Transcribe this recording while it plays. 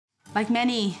Like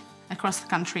many across the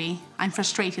country, I'm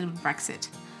frustrated with Brexit.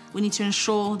 We need to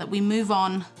ensure that we move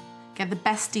on, get the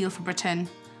best deal for Britain,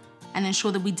 and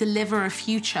ensure that we deliver a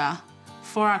future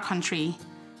for our country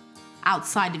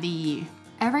outside of the EU.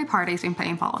 Every party's been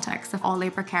playing politics. If all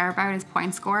Labour care about is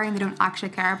point scoring, they don't actually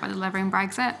care about delivering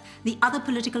Brexit. The other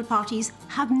political parties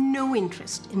have no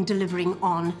interest in delivering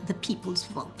on the people's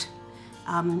vote.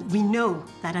 We know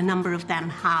that a number of them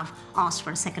have asked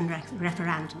for a second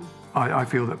referendum. I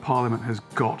feel that Parliament has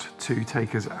got to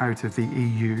take us out of the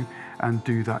EU and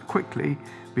do that quickly,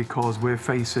 because we're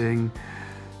facing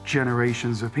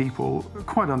generations of people,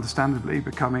 quite understandably,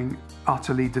 becoming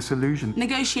utterly disillusioned.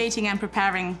 Negotiating and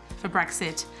preparing for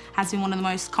Brexit has been one of the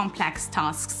most complex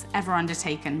tasks ever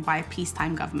undertaken by a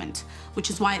peacetime government, which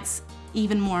is why it's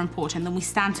even more important that we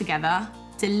stand together,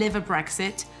 deliver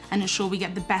Brexit, and ensure we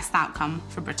get the best outcome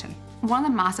for Britain. One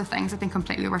of the massive things I think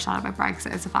completely overshadowed about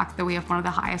Brexit is the fact that we have one of the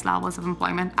highest levels of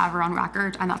employment ever on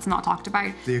record, and that's not talked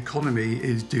about. The economy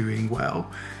is doing well.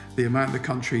 The amount the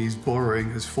country is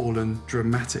borrowing has fallen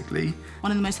dramatically.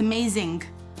 One of the most amazing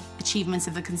achievements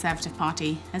of the Conservative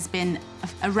Party has been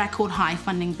a record high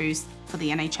funding boost for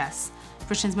the NHS,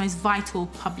 Britain's most vital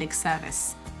public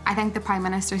service. I think the Prime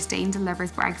Minister's deal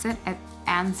delivers Brexit. It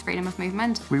ends freedom of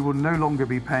movement. We will no longer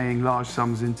be paying large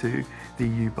sums into the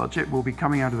EU budget. We'll be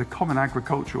coming out of the common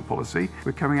agricultural policy.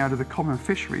 We're coming out of the common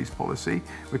fisheries policy.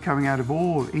 We're coming out of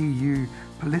all EU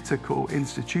political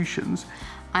institutions.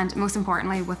 And most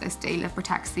importantly, with this deal, it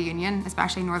protects the Union,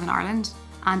 especially Northern Ireland.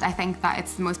 And I think that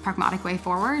it's the most pragmatic way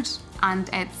forward, and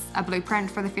it's a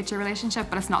blueprint for the future relationship,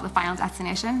 but it's not the final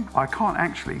destination. I can't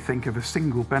actually think of a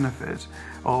single benefit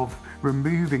of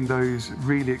removing those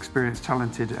really experienced,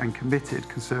 talented and committed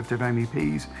Conservative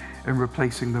MEPs and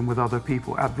replacing them with other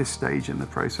people at this stage in the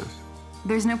process.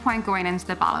 There's no point going into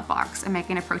the ballot box and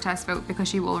making a protest vote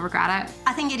because you will regret it.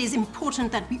 I think it is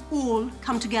important that we all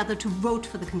come together to vote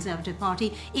for the Conservative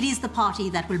Party. It is the party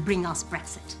that will bring us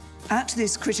Brexit. At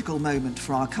this critical moment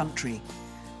for our country,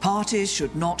 parties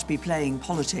should not be playing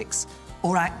politics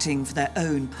or acting for their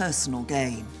own personal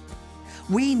gain.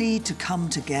 We need to come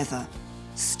together,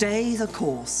 stay the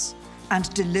course,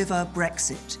 and deliver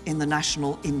Brexit in the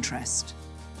national interest.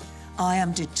 I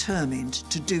am determined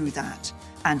to do that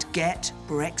and get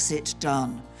Brexit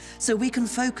done so we can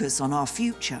focus on our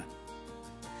future.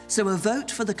 So a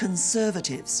vote for the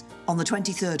Conservatives on the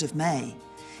 23rd of May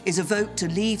is a vote to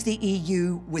leave the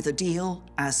EU with a deal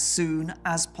as soon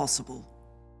as possible.